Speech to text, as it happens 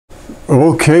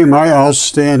Okay, my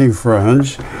outstanding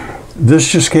friends,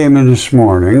 this just came in this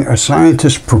morning. A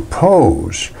scientist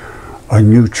proposed a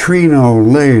neutrino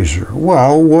laser.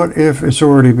 Well, what if it's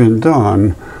already been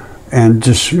done and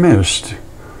dismissed,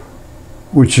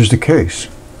 which is the case?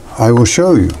 I will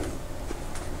show you.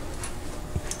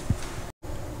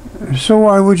 So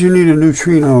why would you need a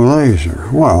neutrino laser?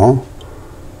 Well,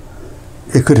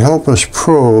 it could help us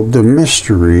probe the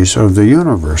mysteries of the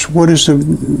universe. What is the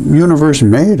universe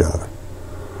made of?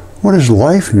 What is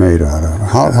life made out of?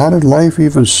 How did life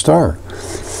even start?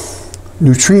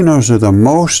 Neutrinos are the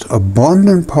most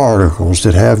abundant particles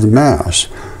that have mass.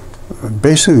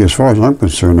 Basically, as far as I'm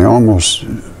concerned, they almost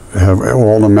have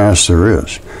all the mass there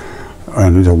is.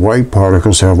 And the white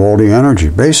particles have all the energy,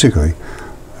 basically.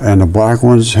 And the black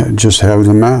ones just have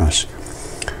the mass.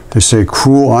 They say,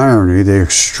 cruel irony, they're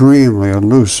extremely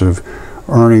elusive,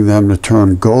 earning them the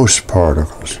term ghost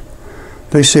particles.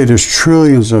 They say there's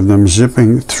trillions of them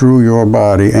zipping through your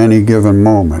body any given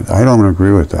moment. I don't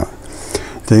agree with that.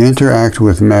 They interact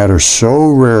with matter so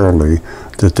rarely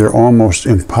that they're almost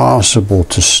impossible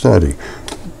to study.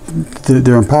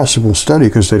 They're impossible to study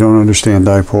because they don't understand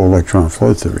Dipole Electron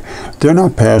Flood Theory. They're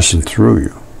not passing through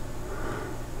you.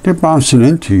 They're bouncing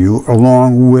into you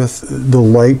along with the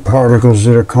light particles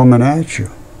that are coming at you.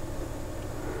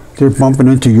 They're bumping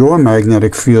into your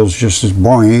magnetic fields just as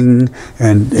boing,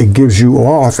 and it gives you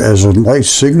off as a light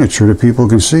signature that people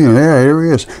can see. And yeah, here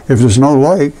he is. If there's no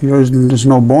light, there's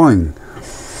no boing.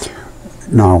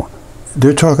 Now,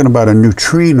 they're talking about a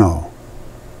neutrino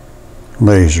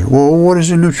laser. Well, what is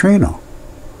a neutrino?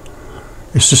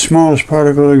 It's the smallest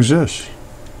particle that exists.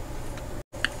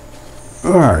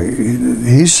 All right,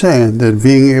 he's saying that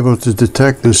being able to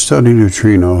detect and study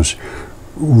neutrinos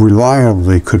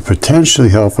reliably could potentially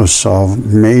help us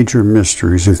solve major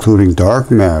mysteries, including dark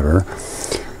matter,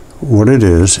 what it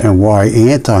is, and why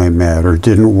antimatter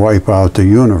didn't wipe out the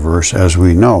universe as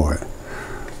we know it.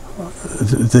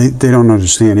 They don't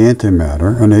understand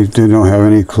antimatter, and they don't have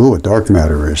any clue what dark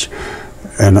matter is.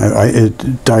 And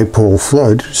dipole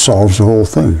flood solves the whole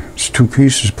thing. It's two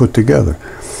pieces put together.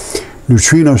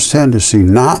 Neutrinos' tendency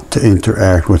not to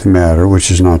interact with matter, which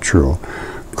is not true,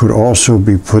 could also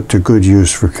be put to good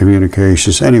use for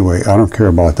communications. Anyway, I don't care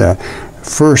about that.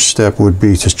 First step would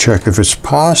be to check if it's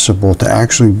possible to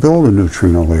actually build a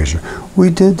neutrino laser. We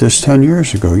did this 10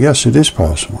 years ago. Yes, it is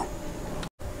possible.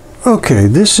 Okay,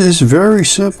 this is very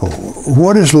simple.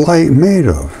 What is light made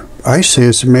of? I say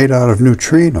it's made out of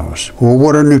neutrinos. Well,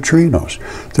 what are neutrinos?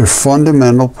 They're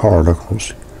fundamental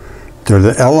particles. They're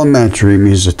the elementary,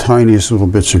 means the tiniest little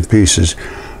bits and pieces,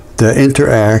 that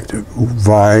interact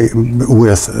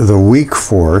with the weak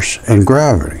force and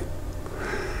gravity.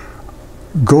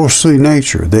 Ghostly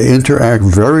nature. They interact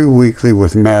very weakly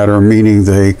with matter, meaning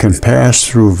they can pass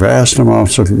through vast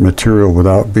amounts of material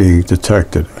without being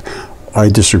detected. I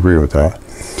disagree with that.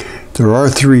 There are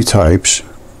three types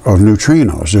of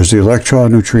neutrinos. There's the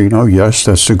electron neutrino, yes,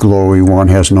 that's the glowy one,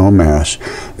 has no mass.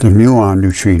 The muon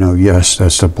neutrino, yes,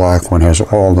 that's the black one, has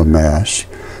all the mass,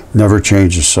 never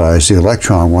changes size. The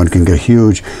electron one can get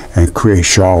huge and create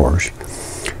showers.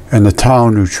 And the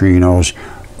tau neutrinos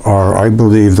are, I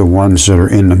believe, the ones that are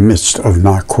in the midst of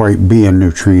not quite being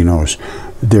neutrinos.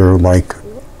 They're like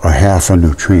a half a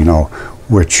neutrino,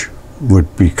 which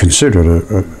would be considered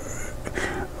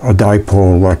a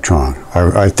dipole electron.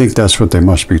 I think that's what they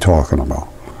must be talking about,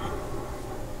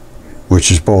 which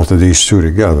is both of these two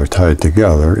together, tied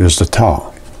together, is the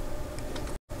tau.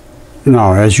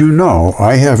 Now, as you know,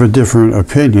 I have a different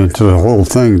opinion to the whole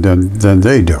thing than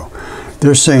they do.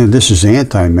 They're saying this is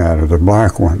antimatter, the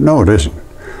black one. No, it isn't.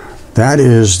 That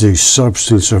is the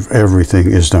substance of everything,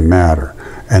 is the matter.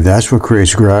 And that's what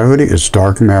creates gravity. It's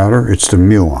dark matter. It's the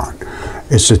muon.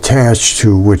 It's attached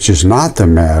to, which is not the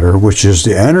matter, which is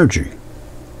the energy,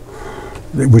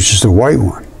 which is the white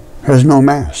one. It has no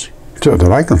mass, so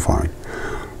that I can find.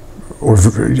 Or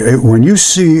when you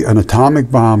see an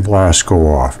atomic bomb blast go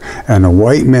off, and the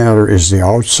white matter is the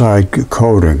outside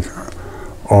coating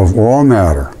of all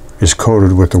matter, is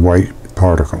coated with the white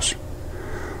particles.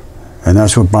 And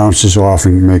that's what bounces off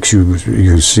and makes you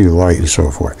can see light and so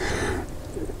forth.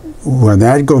 When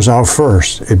that goes out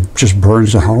first, it just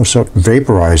burns the house up,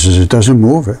 vaporizes, it doesn't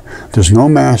move it. There's no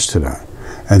mass to that.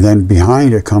 And then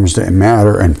behind it comes the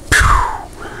matter, and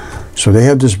pew! So they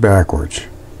have this backwards.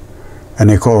 And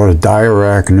they call it a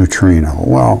Dirac Neutrino.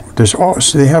 Well,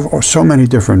 they have so many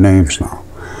different names now.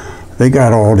 They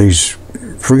got all these,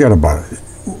 forget about it.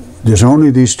 There's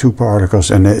only these two particles,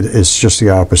 and it's just the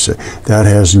opposite. That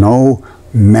has no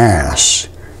mass.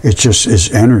 It just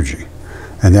is energy.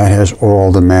 And that has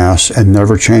all the mass and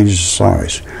never changes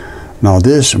size. Now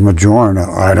this Majorna,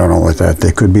 I don't know what that,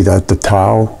 they could be that the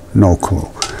tau, no clue.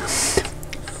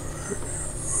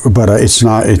 But it's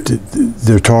not,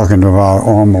 they're talking about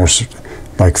almost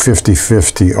like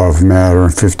 50-50 of matter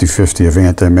and 50-50 of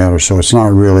antimatter, so it's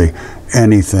not really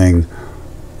anything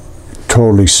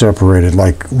totally separated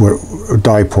like what a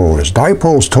dipole is.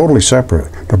 Dipole is totally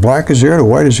separate. The black is here, the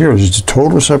white is here. It's a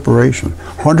total separation,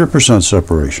 100%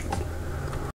 separation.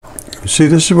 See,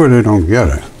 this is where they don't get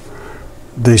it.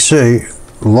 They say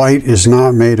light is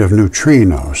not made of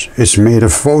neutrinos, it's made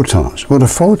of photons. Well, the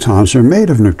photons are made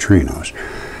of neutrinos.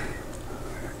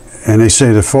 And they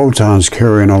say the photons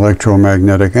carry an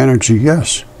electromagnetic energy.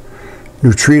 Yes.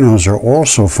 Neutrinos are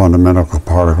also fundamental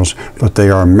particles, but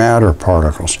they are matter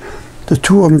particles. The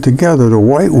two of them together, the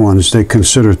white ones, they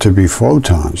consider to be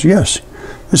photons. Yes,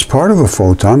 it's part of a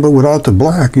photon, but without the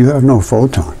black, you have no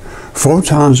photon.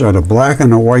 Photons are the black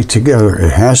and the white together.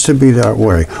 It has to be that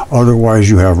way. Otherwise,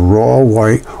 you have raw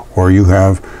white or you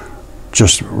have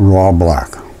just raw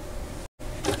black.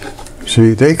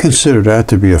 See, they consider that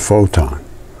to be a photon.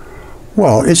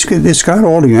 Well, it's got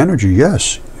all the energy,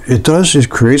 yes. It does. It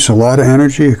creates a lot of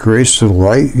energy. It creates the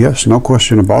light. Yes, no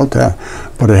question about that.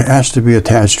 But it has to be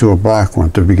attached to a black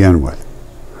one to begin with.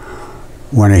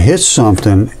 When it hits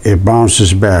something, it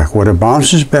bounces back. What it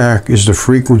bounces back is the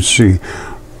frequency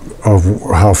of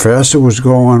how fast it was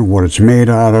going, what it's made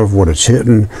out of, what it's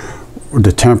hitting,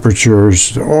 the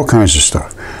temperatures, all kinds of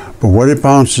stuff. But what it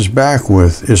bounces back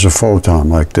with is a photon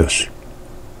like this.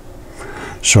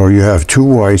 So you have two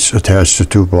whites attached to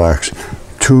two blacks,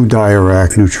 two Dirac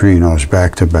neutrinos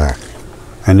back to back.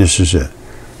 And this is it.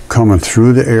 Coming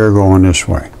through the air going this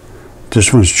way.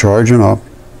 This one's charging up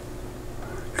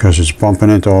because it's bumping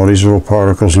into all these little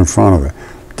particles in front of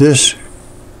it. This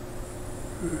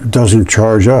doesn't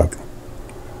charge up.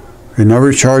 It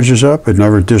never charges up, it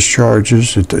never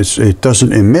discharges, it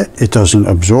doesn't emit, it doesn't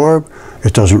absorb,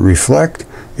 it doesn't reflect.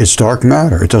 It's dark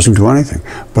matter, it doesn't do anything.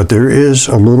 But there is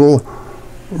a little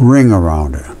ring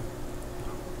around it,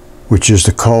 which is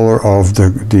the color of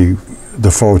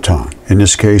the photon. In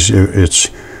this case,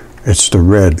 it's the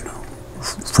red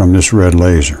from this red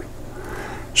laser.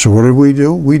 So what did we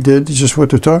do? We did just what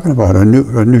they're talking about, a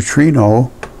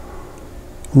neutrino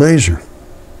laser.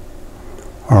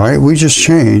 All right, we just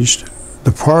changed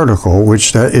the particle,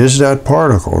 which that is that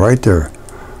particle right there.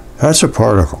 That's a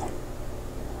particle.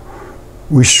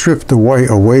 We stripped the white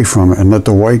away from it and let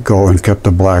the white go and kept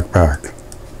the black back.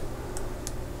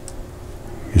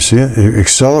 You see it? It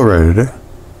accelerated it.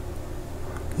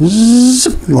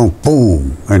 Zip,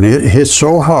 boom. And it hit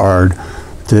so hard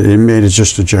that it made it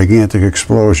just a gigantic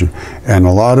explosion. And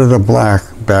a lot of the black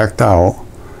backed out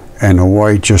and the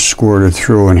white just squirted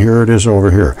through. And here it is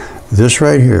over here. This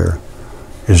right here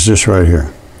is this right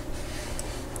here.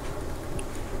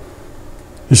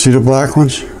 You see the black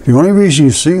ones? The only reason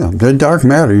you see them, they're dark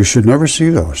matter. You should never see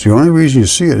those. The only reason you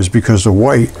see it is because the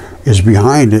white is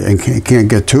behind it and can't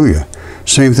get to you.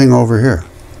 Same thing over here.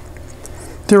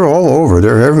 They're all over.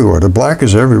 They're everywhere. The black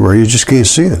is everywhere. You just can't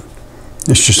see it.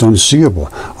 It's just unseeable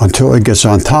until it gets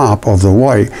on top of the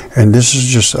white. And this is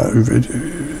just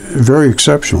very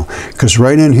exceptional because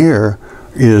right in here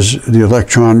is the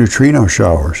electron neutrino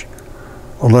showers.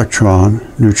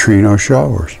 Electron neutrino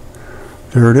showers.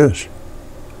 There it is.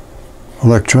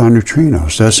 Electron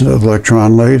neutrinos. That's an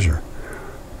electron laser.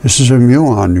 This is a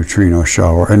muon neutrino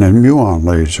shower and a muon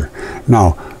laser.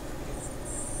 Now,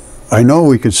 I know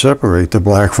we could separate the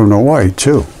black from the white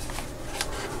too,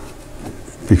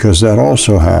 because that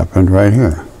also happened right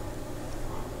here,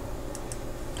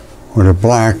 where the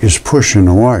black is pushing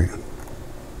the white.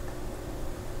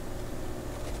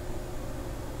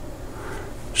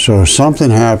 So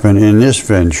something happened in this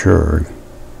Venturi.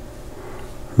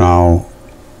 Now,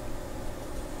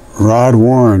 Rod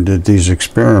Warren did these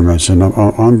experiments, and an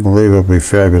unbelievably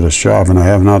fabulous job, and I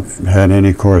have not had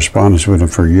any correspondence with him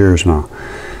for years now.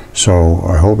 So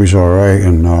I hope he's all right,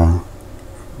 and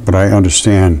but I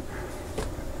understand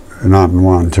not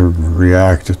wanting to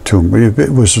react to him. It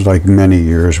was like many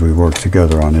years we worked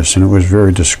together on this, and it was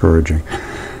very discouraging.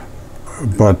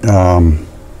 But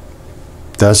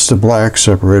that's the black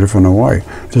separated from the white.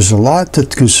 There's a lot to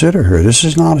consider here. This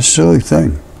is not a silly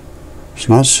thing. It's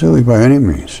not silly by any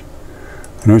means.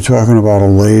 And we're talking about a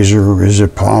laser. Is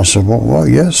it possible? Well,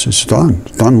 yes, it's done.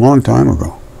 It's done a long time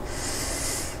ago.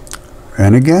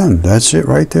 And again, that's it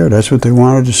right there. That's what they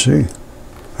wanted to see.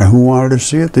 And who wanted to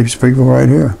see it? These people right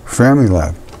here.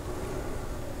 Fermilab.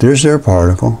 There's their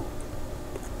particle,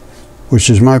 which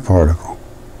is my particle.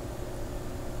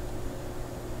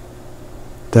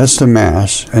 That's the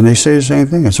mass. And they say the same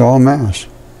thing. It's all mass.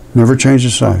 Never change the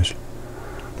size.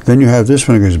 Then you have this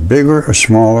one that gets bigger or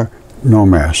smaller. no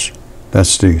mass.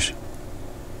 That's these.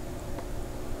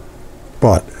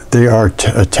 But they are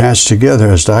attached together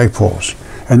as dipoles.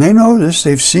 And they know this,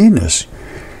 they've seen this.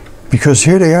 Because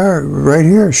here they are, right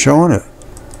here, showing it.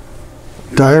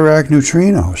 Dirac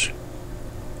neutrinos.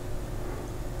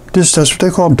 That's what they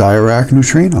call Dirac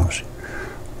neutrinos.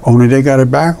 Only they got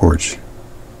it backwards.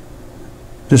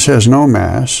 This has no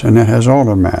mass, and that has all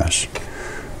the mass.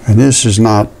 And this is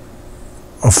not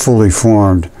a fully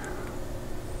formed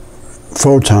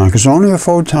photon, because only a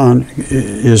photon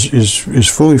is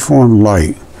fully formed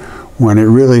light when it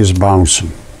really is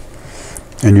bouncing.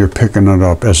 And you're picking it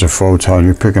up as a photon,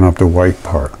 you're picking up the white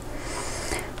part.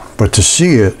 But to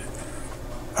see it,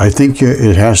 I think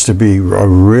it has to be a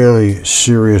really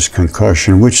serious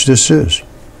concussion, which this is.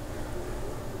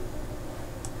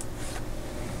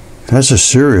 That's a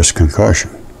serious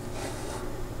concussion.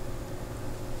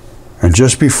 And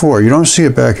just before, you don't see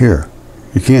it back here.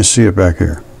 You can't see it back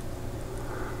here.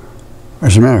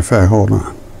 As a matter of fact, hold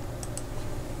on.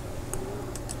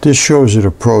 This shows it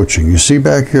approaching. You see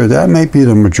back here, that might be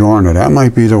the majority. That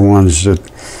might be the ones that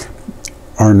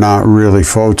are not really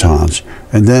photons.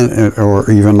 And then, or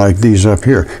even like these up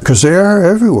here, because they are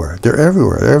everywhere. They're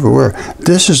everywhere. They're everywhere.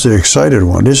 This is the excited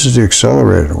one. This is the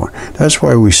accelerated one. That's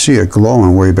why we see it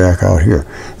glowing way back out here.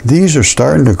 These are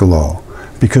starting to glow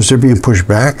because they're being pushed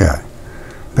back at.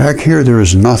 Back here, there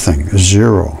is nothing,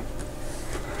 zero.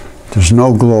 There's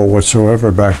no glow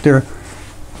whatsoever back there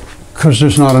because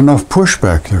there's not enough push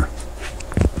back there.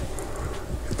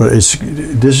 But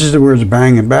this is where it's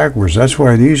banging backwards. That's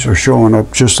why these are showing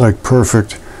up just like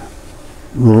perfect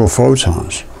little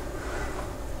photons.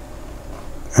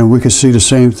 And we can see the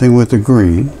same thing with the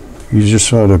green. You just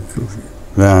saw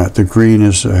that the green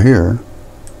is here.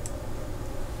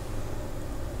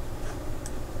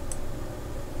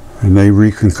 And they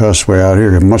reconcuss way out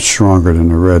here. They're much stronger than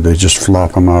the red. They just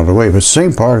flop them out of the way. But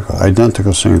same particle,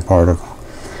 identical same particle.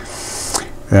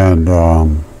 And,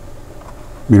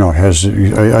 you know, it has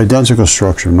identical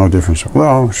structure, no difference. Well,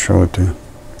 I'll show it to you.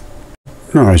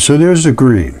 All right, so there's the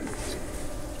green.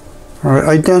 All right,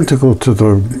 identical to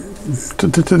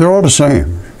they're all the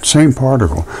same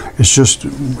particle. It's just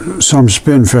some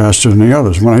spin faster than the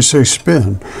others. When I say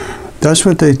spin, that's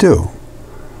what they do.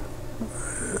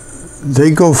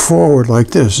 They go forward like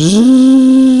this,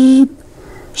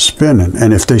 spinning.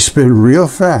 And if they spin real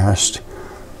fast,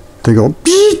 they go,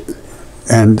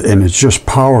 and it's just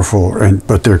powerful,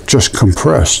 but they're just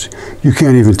compressed. You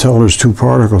can't even tell there's two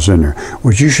particles in there.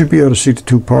 Which you should be able to see the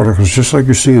two particles just like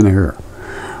you're seeing here.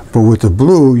 But with the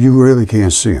blue, you really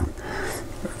can't see them.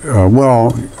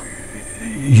 Well,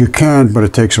 you can, but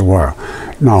it takes a while.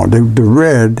 Now, the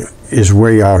red is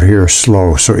way out here,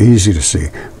 slow, so easy to see.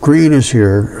 Green is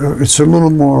here. It's a little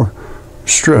more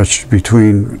stretched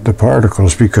between the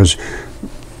particles because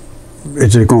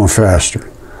they're going faster.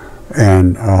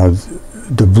 And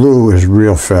the blue is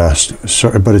real fast,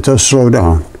 but it does slow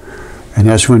down. And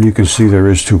that's when you can see there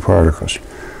is two particles.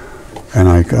 And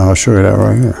I'll show you that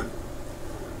right here.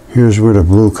 Here's where the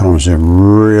blue comes in,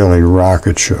 really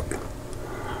rocket ship.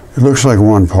 It looks like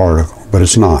one particle, but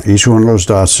it's not. Each one of those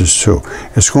dots is two.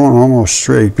 It's going almost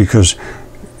straight because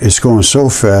it's going so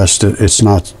fast that it's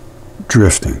not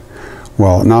drifting.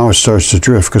 Well, now it starts to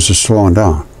drift because it's slowing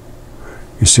down.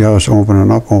 You see how it's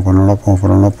opening up, opening up,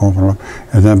 opening up, opening up.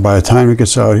 And then by the time it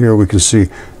gets out here, we can see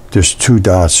there's two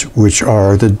dots, which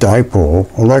are the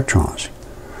dipole electrons.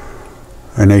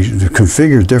 And they're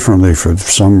configured differently for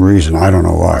some reason. I don't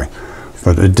know why.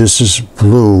 But this is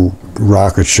blue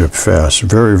rocket ship fast.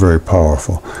 Very, very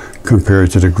powerful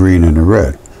compared to the green and the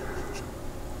red.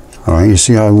 All right, you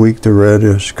see how weak the red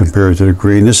is compared to the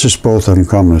green? This is both of them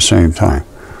coming at the same time.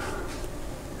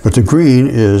 But the green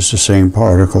is the same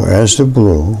particle as the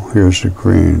blue. Here's the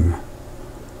green.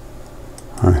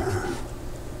 All right.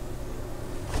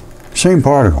 Same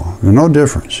particle. There's no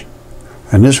difference.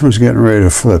 And this one's getting ready to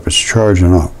flip. It's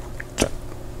charging up.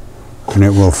 And it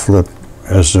will flip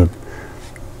as the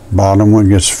bottom one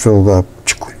gets filled up,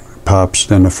 pops,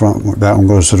 then the front one, that one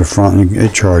goes to the front and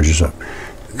it charges up.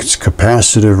 It's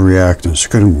capacitive reactance.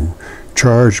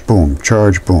 Charge, boom,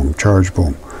 charge, boom, charge,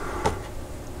 boom.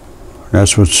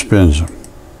 That's what spins them.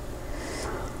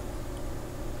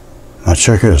 Now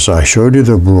check this. I showed you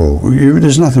the blue.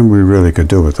 There's nothing we really could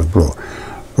do with the blue.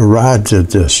 But Rod did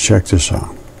this. Check this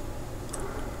out.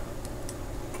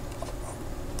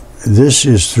 This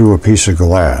is through a piece of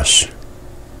glass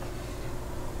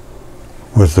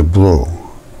with the blue,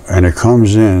 and it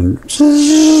comes in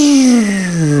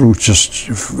just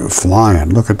flying.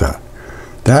 Look at that.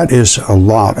 That is a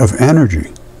lot of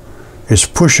energy. It's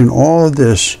pushing all of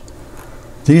this.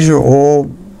 These are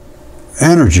all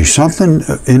energy, something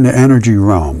in the energy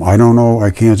realm. I don't know,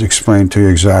 I can't explain to you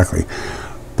exactly,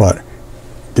 but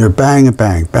they're bang and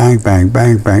bang, bang, bang,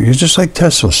 bang, bang. It's just like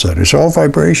Tesla said, it's all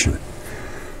vibration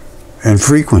and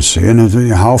frequency, and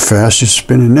how fast it's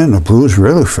spinning in. The blue is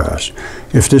really fast.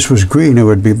 If this was green, it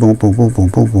would be boom, boom, boom, boom,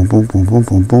 boom, boom, boom, boom, boom,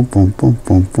 boom, boom, boom, boom,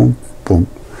 boom, boom, boom.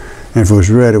 And if it was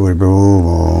red, it would be boom,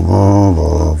 boom, boom,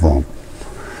 boom, boom.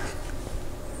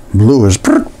 Blue is.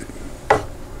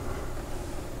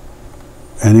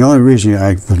 And the only reason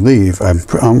I believe,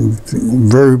 I'm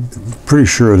pretty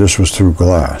sure this was through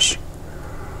glass.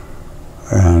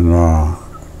 And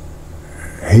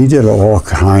he did all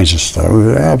kinds of stuff. It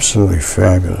was absolutely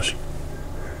fabulous.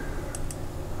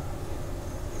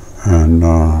 And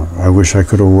I wish I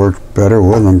could have worked better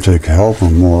with him to help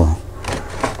him more.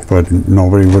 But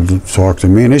nobody would talk to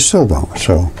me, and they still don't.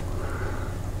 So,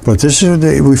 but this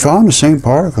is we found the same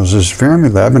particles as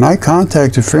Fermilab, and I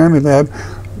contacted Fermilab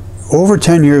over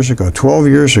 10 years ago, 12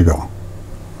 years ago.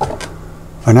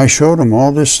 And I showed them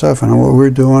all this stuff and what we're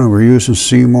doing. We're using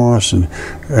CMOS,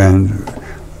 and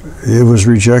it was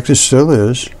rejected, still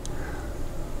is.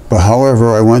 But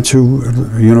however, I went to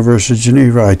University of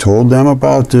Geneva. I told them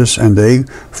about this, and they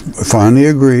finally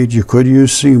agreed you could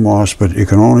use CMOS, but it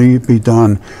can only be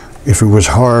done if it was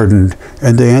hardened.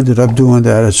 And they ended up doing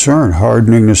that at CERN,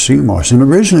 hardening the CMOS. And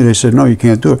originally they said, no, you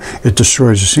can't do it. It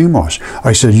destroys the CMOS.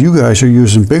 I said, you guys are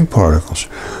using big particles.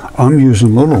 I'm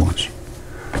using little ones.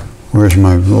 Where's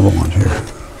my little one here?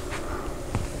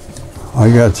 I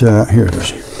got, here it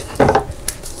is.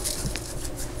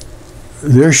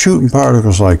 They're shooting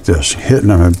particles like this, hitting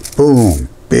them, and boom,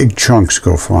 big chunks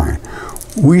go flying.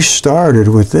 We started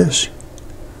with this.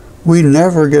 We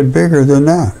never get bigger than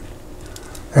that.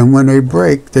 And when they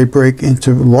break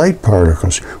into light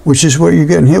particles, which is what you're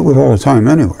getting hit with all the time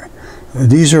anyway.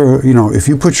 These are, you know, if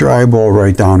you put your eyeball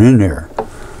right down in there,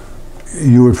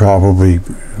 you would probably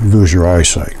lose your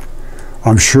eyesight.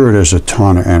 I'm sure there's a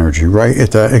ton of energy right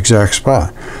at that exact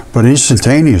spot. But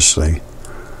instantaneously,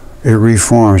 it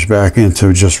reforms back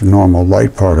into just normal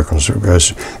light particles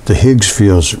as the Higgs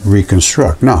fields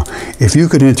reconstruct. Now, if you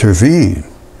could intervene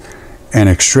and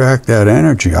extract that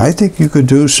energy, I think you could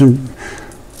do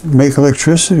make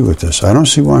electricity with this. I don't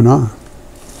see why not.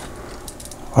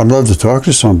 I'd love to talk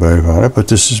to somebody about it, but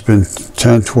this has been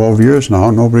 10, 12 years now,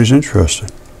 and nobody's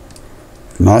interested.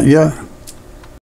 Not yet.